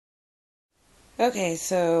Okay,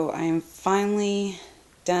 so I'm finally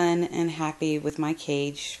done and happy with my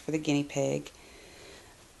cage for the guinea pig.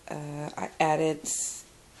 I added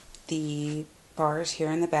the bars here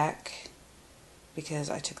in the back because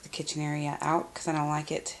I took the kitchen area out because I don't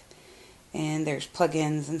like it. And there's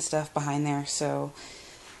plug-ins and stuff behind there, so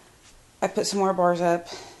I put some more bars up,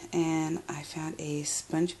 and I found a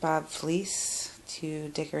SpongeBob fleece to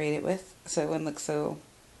decorate it with so it wouldn't look so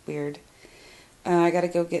weird. I gotta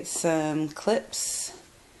go get some clips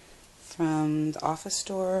from the office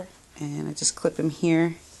store, and I just clip them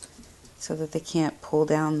here so that they can't pull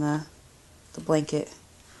down the blanket.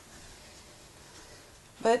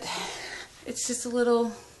 But it's just a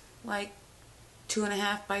little, like,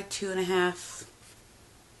 2.5 by 2.5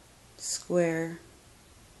 square.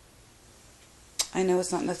 I know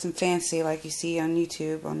it's not nothing fancy like you see on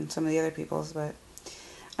YouTube on some of the other people's, but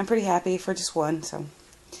I'm pretty happy for just one. So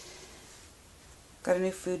got a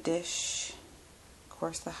new food dish, of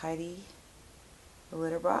course the Heidi, the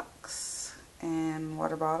litter box, and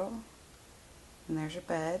water bottle, and there's your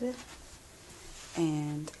bed.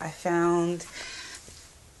 And I found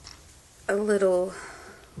a little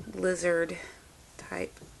lizard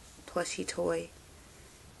type plushie toy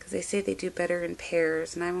because they say they do better in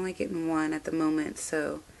pairs, and I'm only getting one at the moment,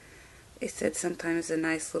 so they said sometimes a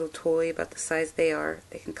nice little toy about the size they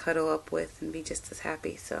can cuddle up with and be just as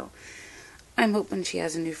happy. So I'm hoping she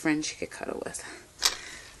has a new friend she could cuddle with.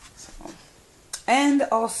 So, and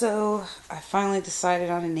also I finally decided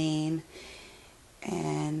on a name,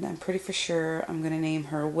 and I'm pretty for sure I'm going to name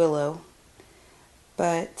her Willow,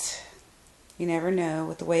 but you never know.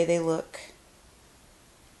 With the way they look,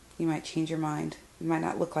 you might change your mind. You might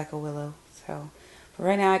not look like a willow. So, but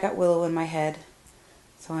right now I got Willow in my head,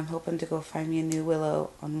 so I'm hoping to go find me a new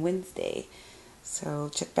Willow on Wednesday. So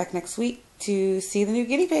check back next week to see the new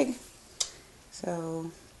guinea pig.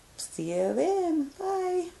 So see you then.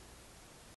 Bye.